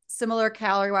also similar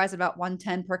calorie wise, about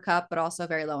 110 per cup, but also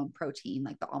very low in protein,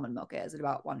 like the almond milk is at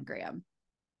about 1 gram.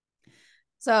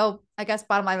 So I guess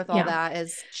bottom line with all Yeah. that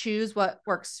is choose what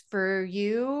works for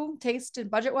you, taste and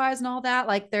budget wise and all that.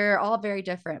 Like they're all very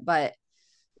different, but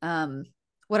um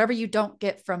whatever you don't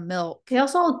get from milk, They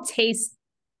also all taste,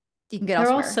 you can get they're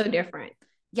all elsewhere. so different.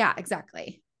 Yeah,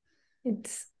 exactly.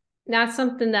 It's not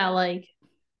something that like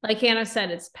Hannah said,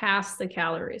 it's past the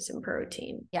calories and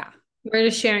protein. Yeah. We're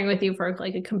just sharing with you for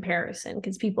like a comparison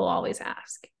because people always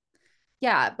ask.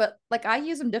 Yeah, but like I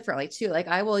use them differently too. Like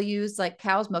I will use like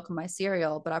cow's milk in my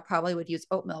cereal, but I probably would use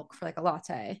oat milk for like a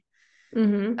latte. I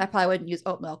Mm-hmm. probably wouldn't use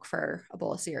oat milk for a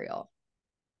bowl of cereal.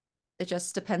 It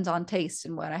just depends on taste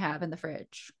and what I have in the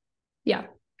fridge. Yeah.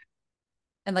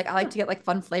 And like I like to get like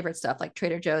fun flavored stuff. Like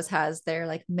Trader Joe's has their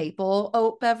like maple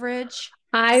oat beverage.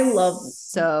 I love,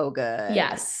 So good.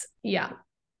 yes. Yeah.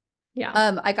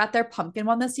 Yeah. I got their pumpkin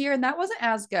one this year and that wasn't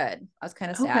as good. I was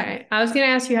kind of sad. Okay. I was going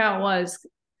to ask you how it was.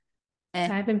 Eh,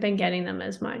 I haven't been getting them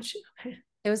as much. Okay.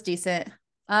 it was decent.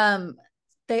 Um,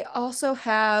 they also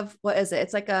have what is it?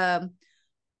 It's like a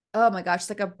oh my gosh, it's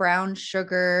like a brown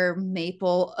sugar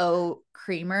maple oat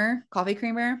creamer, coffee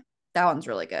creamer. That one's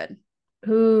really good.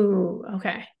 Ooh,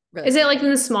 okay. Really Is it good. like in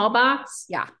the small box?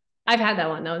 Yeah, I've had that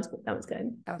one. That was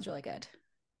good. that one's really good.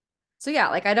 So yeah,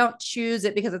 like I don't choose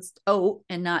it because it's oat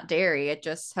and not dairy. It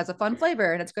just has a fun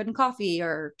flavor and it's good in coffee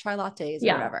or chai lattes or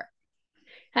Yeah. whatever.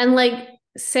 And like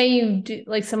say you do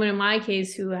like someone in my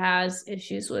case who has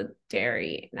issues with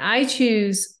dairy, and I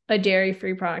choose a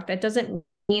dairy-free product. That doesn't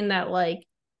mean that like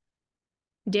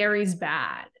dairy's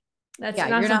bad. That's Yeah,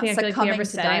 not you're something not I feel like we succumbing ever to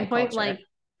said at any diet point. culture. Like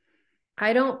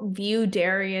I don't view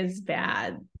dairy as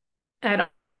bad at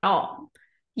all.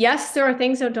 Yes, there are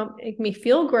things that don't make me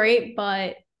feel great,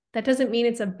 but that doesn't mean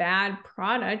it's a bad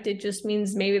product. It just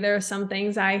means maybe there are some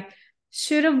things I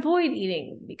should avoid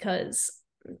eating because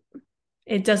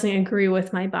it doesn't agree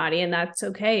with my body, and that's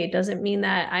okay. It doesn't mean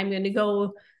that I'm going to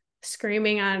go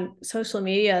screaming on social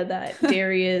media that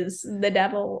dairy is the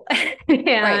devil Right.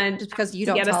 and Just because you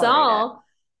to don't get us tolerate it. all.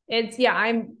 It's yeah,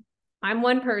 I'm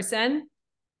one person,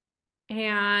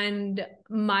 and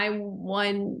my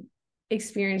one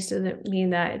experience doesn't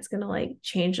mean that it's going to like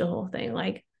change the whole thing.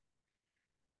 Like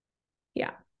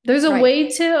yeah, there's a Right. way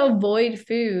to avoid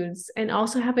foods and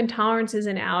also have intolerances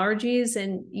and allergies,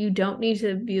 and you don't need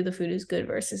to view the food as good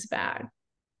versus bad.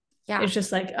 Yeah. It's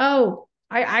just like, oh,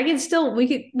 I can still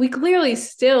we clearly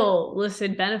still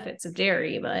listed benefits of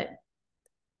dairy, but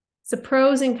it's the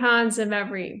pros and cons of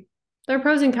every there are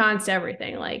pros and cons to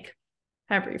everything, like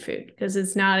every food, because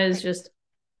it's not as Right. just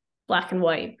black and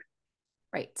white.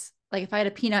 Right. Like if I had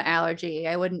a peanut allergy,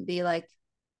 I wouldn't be like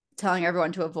telling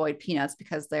everyone to avoid peanuts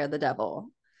because they're the devil.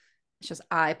 It's just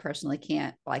I personally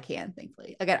can't. Well, I can,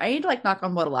 thankfully. Again, I need to like knock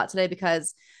on wood a lot today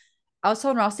because I was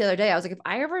telling Ross the other day, I was like, if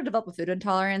I ever develop a food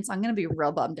intolerance, I'm gonna be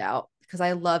real bummed out because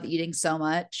I love eating so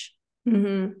much.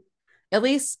 Mm-hmm. At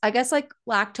least I guess like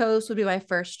lactose would be my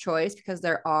first choice because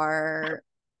there are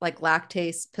like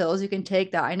lactase pills you can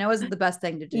take that I know isn't the best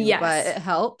thing to do, but Yes. it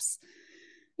helps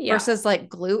Yeah. versus like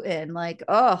gluten. Like,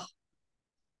 oh,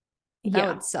 that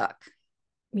Yeah. would suck.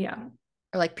 Yeah.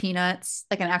 Or like peanuts,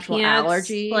 like an actual Peanuts,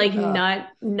 allergy. like nut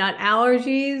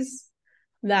allergies,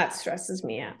 that stresses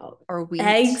me out. Or wheat.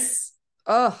 Eggs,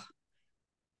 Oh,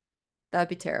 that would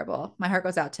be terrible. My heart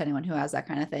goes out to anyone who has that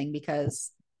kind of thing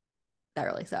because that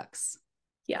really sucks.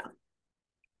 yeah.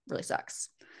 Really sucks.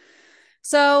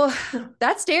 So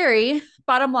that's dairy.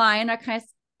 Bottom line, I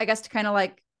guess to kind of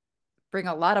like bring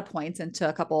a lot of points into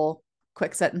a couple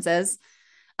quick sentences.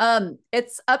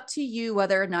 It's up to you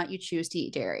whether or not you choose to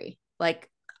eat dairy. Like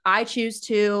I choose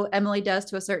to, Emily does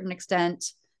to a certain extent.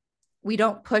 We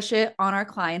don't push it on our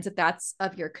clients if that's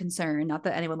of your concern. Not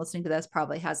that anyone listening to this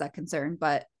probably has that concern,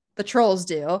 but the trolls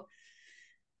do.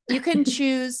 You can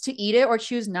choose to eat it or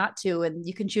choose not to, and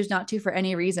you can choose not to for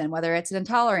any reason, whether it's an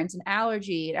intolerance, an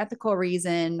allergy, an ethical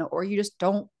reason, or you just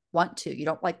don't want to. You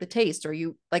don't like the taste, or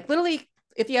you like literally,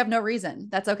 if you have no reason,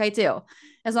 that's okay too.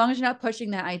 As long as you're not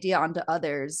pushing that idea onto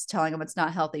others, telling them it's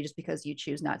not healthy just because you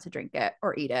choose not to drink it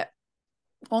or eat it.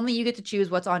 Only you get to choose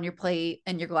what's on your plate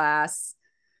and your glass.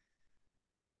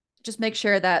 Just make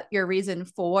sure that your reason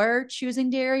for choosing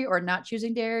dairy or not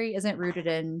choosing dairy isn't rooted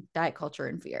in diet culture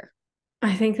and fear.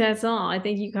 I think that's all. I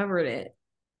think you covered it.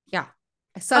 Yeah,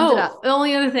 I summed it Oh, up. the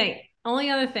only other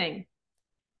thing,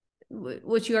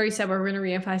 which you already said, we're going to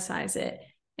reemphasize it.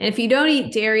 And if you don't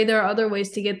eat dairy, there are other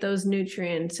ways to get those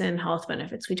nutrients and health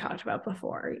benefits we talked about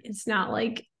before. It's not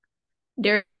like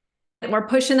dairy, we're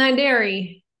pushing that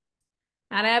dairy.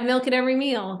 Gotta have milk at every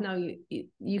meal. No,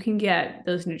 you can get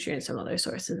those nutrients from other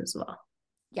sources as well.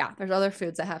 Yeah, there's other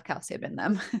foods that have calcium in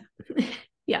them.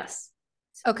 Yes.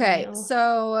 Okay,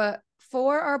 so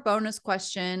for our bonus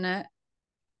question,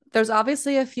 There's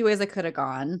obviously a few ways I could have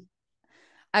gone.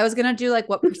 I was gonna do like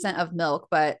what percent of milk,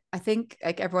 but I think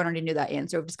like everyone already knew that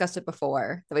answer. We've discussed it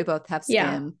before that we both have Yeah.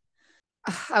 skim.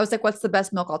 I was like, what's the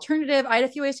best milk alternative? I had a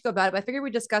few ways to go about it, but I figured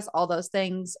we discussed all those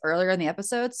things earlier in the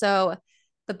episode. So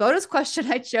the bonus question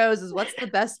I chose is what's the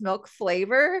best milk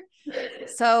flavor?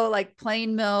 So like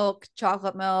plain milk,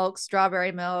 chocolate milk,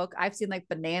 strawberry milk. I've seen like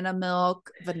banana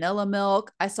milk, vanilla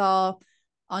milk. I saw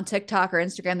on TikTok or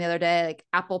Instagram the other day, like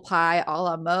apple pie a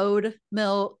la mode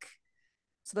milk.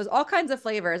 So there's all kinds of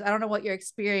flavors. I don't know what your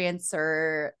experience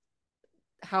or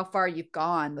how far you've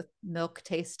gone with milk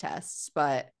taste tests,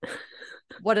 but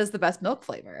what is the best milk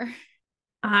flavor?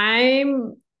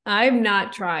 I'm I've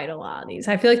not tried a lot of these.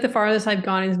 I feel like the farthest I've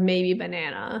gone is maybe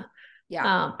banana.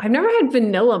 Yeah. I've never had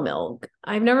vanilla milk.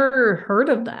 I've never heard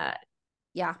of that.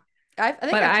 Yeah. I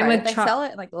think But I've I'm tried a it. They sell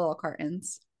it in like little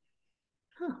cartons.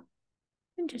 huh,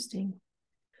 interesting.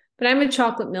 But I'm a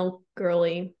chocolate milk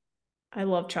girly. I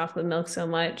love chocolate milk so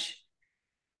much.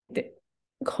 The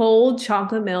cold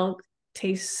chocolate milk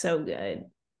tastes so good.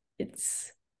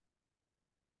 It's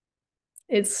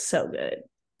it's so good.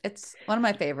 It's one of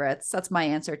my favorites. That's my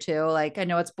answer too. Like I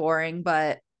know it's boring,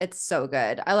 but it's so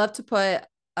good. I love to put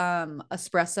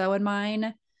espresso in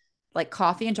mine. Like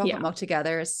coffee and chocolate Yeah. milk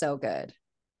together is so good.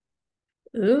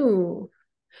 Ooh.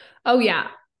 Oh yeah.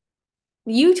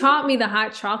 You taught me the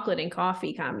hot chocolate and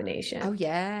coffee combination. Oh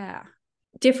yeah.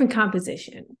 Different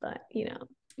composition, but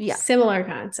Yeah. similar Same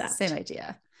concept.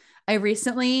 idea. I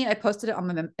posted it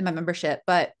on in my membership,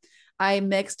 but I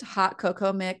mixed hot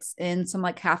cocoa mix in some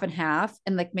like half and half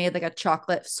and like made like a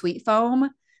chocolate sweet foam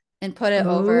and put it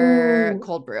over Ooh,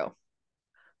 cold brew.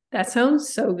 that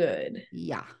sounds so good.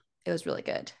 Yeah, it was really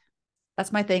good.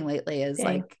 That's my thing lately is Dang,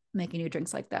 like making new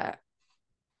drinks like that.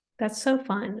 that's so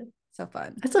fun. So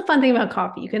fun. That's the fun thing about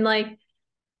coffee. You can like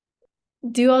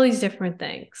do all these different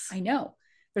things. I know.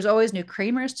 There's always new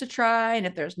creamers to try. And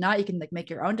if there's not, you can like make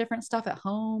your own different stuff at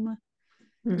home.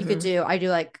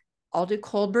 Mm-hmm. I'll do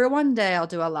cold brew one day. I'll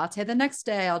do a latte the next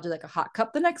day. I'll do like a hot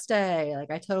cup the next day.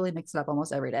 Like I totally mix it up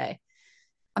almost every day.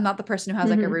 I'm not the person who has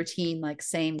like a Mm-hmm. routine, like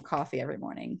same coffee every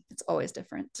morning. It's always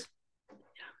different.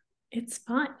 It's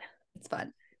fun. It's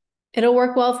fun. It'll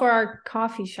work well for our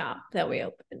coffee shop that we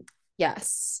opened.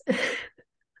 Yes.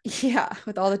 Yeah.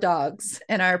 With all the dogs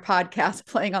and our podcast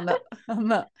playing on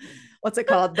the, what's it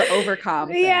called? The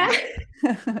overcom Yeah.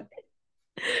 thing.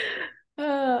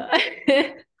 Uh,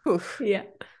 yeah.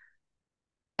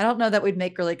 I don't know that we'd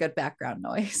make really good background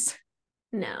noise.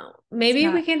 No. It's Maybe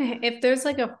we not. can if there's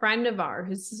like a friend of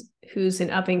ours who's an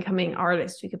up and coming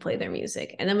artist, we could play their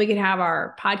music. And then we could have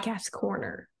our podcast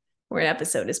corner where an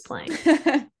episode is playing.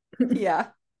 Yeah.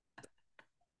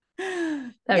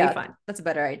 That'd be Yeah, fun. that's a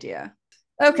better idea.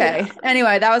 Okay. Yeah.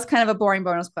 Anyway, that was kind of a boring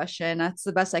bonus question. That's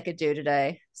the best I could do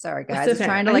today. Sorry, It's guys. I was okay.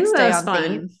 trying to I like think that stay was on fun.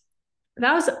 theme.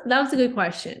 That was a good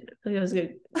question. I think it was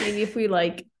good. Maybe if we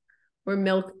like were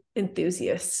milk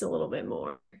enthusiasts a little bit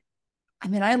more. I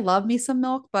mean, I love me some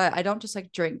milk, but I don't just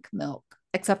like drink milk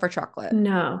except for chocolate.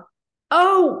 No.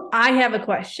 Oh, I have a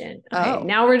question. Okay, Oh.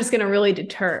 now we're just gonna really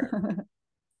deter.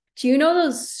 Do you know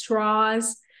those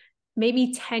straws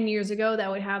maybe 10 years ago that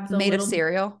would have the Made of little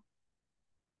cereal.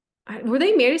 were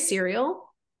they made of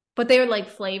cereal? But they were like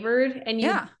flavored and you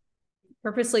Yeah,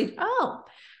 purposely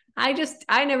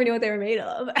I never knew what they were made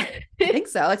of. I think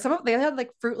so. Like they had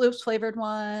like Fruit Loops flavored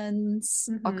ones,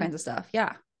 all Mhm. kinds of stuff.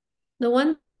 Yeah. The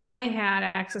ones I had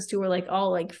access to were like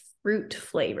all like fruit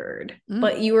flavored, Mm,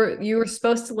 but you were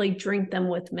supposed to like drink them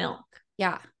with milk.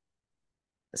 yeah.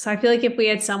 So I feel like if we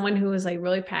had someone who was like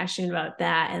really passionate about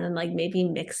that and then like maybe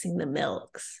mixing the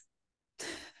milks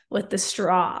with the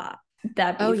straw,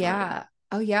 that'd Oh be fun. yeah.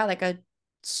 Oh yeah. Like a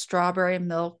strawberry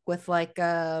milk with like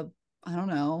a, I don't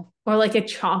know. Or like a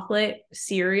chocolate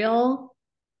cereal.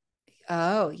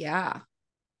 Oh yeah.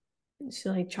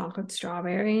 So like chocolate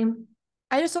strawberry.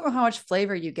 I just don't know how much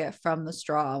flavor you get from the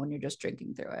straw when you're just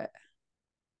drinking through it.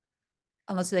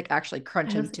 Unless you like actually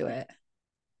crunch into it.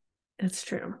 That's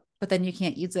true. But then you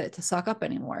can't use it to suck up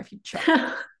anymore if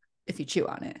you chew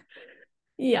on it.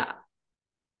 Yeah.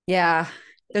 Yeah.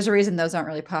 There's a reason those aren't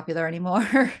really popular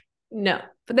anymore. No,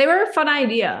 but they were a fun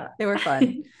idea. They were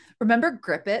fun. Remember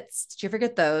Grippets? Did you ever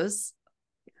get those?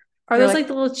 Are They're those like like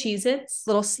the little Cheez-Its?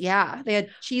 little, yeah. They had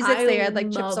Cheez-Its, I they had like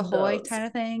Chips love Ahoy those. kind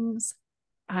of things.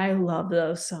 I love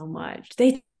those so much.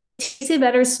 They tasted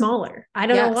better smaller. I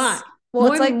don't know why. Yes. Well,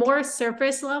 More it's like, more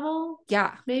surface level,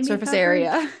 yeah, maybe surface coverage.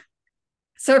 area.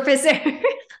 Surface area.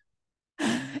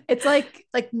 It's like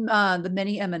the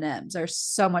mini M&Ms are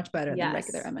so much better than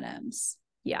regular Yes. M&Ms.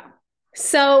 Yeah.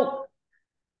 So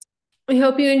we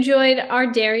hope you enjoyed our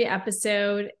dairy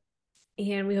episode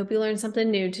and we hope you learned something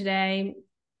new today.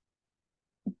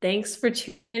 Thanks for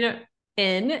tuning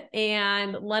in,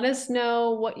 and let us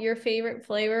know what your favorite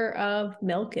flavor of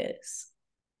milk is.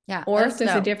 Yeah. Or if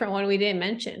there's a different one we didn't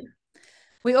mention.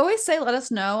 We always say, let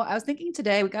us know. I was thinking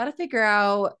today, we got to figure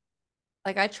out,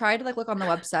 like, I tried to like look on the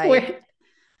website.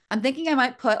 I'm thinking I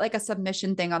might put like a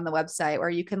submission thing on the website where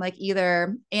you can like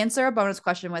either answer a bonus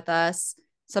question with us,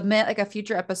 submit like a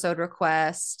future episode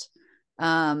request,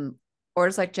 or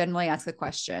just like generally ask a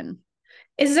question.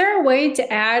 Is there a way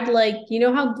to add, like, you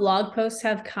know how blog posts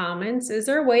have comments? Is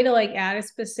there a way to like add a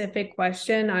specific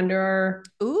question under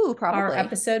our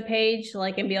episode page,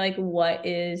 like, and be like, what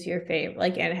is your favorite,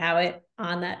 like, and have it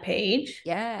on that page?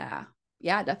 Yeah,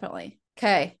 definitely.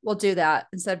 Okay, we'll do that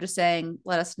instead of just saying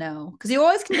let us know, because you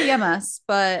always can DM us,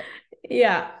 but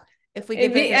yeah, if we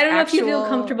give it, I don't know if you feel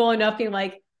comfortable enough being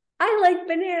like, I like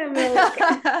banana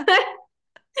milk.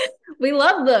 We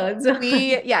love those.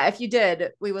 If you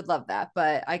did, we would love that,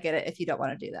 but I get it if you don't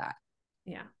want to do that.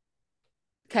 Yeah.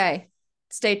 Okay,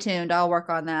 stay tuned. I'll work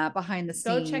on that behind the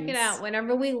scenes. Go check it out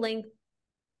whenever we link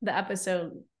the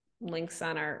episode links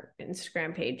on our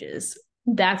Instagram pages.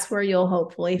 That's where you'll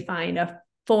hopefully find a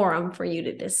forum for you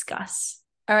to discuss.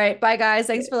 All right, bye guys.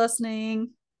 Thanks for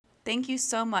listening. Thank you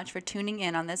so much for tuning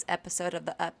in on this episode of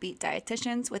the Upbeat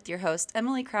Dietitians with your hosts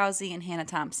Emily Krause and Hannah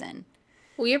Thompson.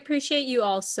 We appreciate you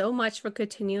all so much for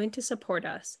continuing to support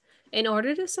us. In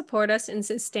order to support us and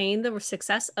sustain the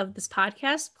success of this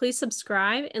podcast, please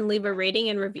subscribe and leave a rating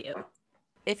and review.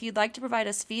 If you'd like to provide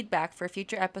us feedback for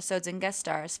future episodes and guest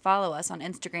stars, follow us on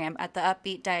Instagram at the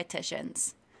Upbeat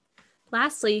Dietitians.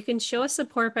 Lastly, you can show us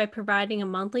support by providing a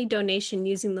monthly donation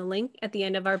using the link at the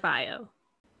end of our bio.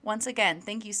 Once again,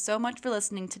 thank you so much for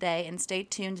listening today, and stay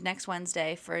tuned next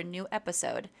Wednesday for a new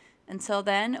episode. Until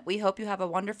then, we hope you have a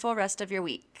wonderful rest of your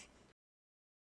week.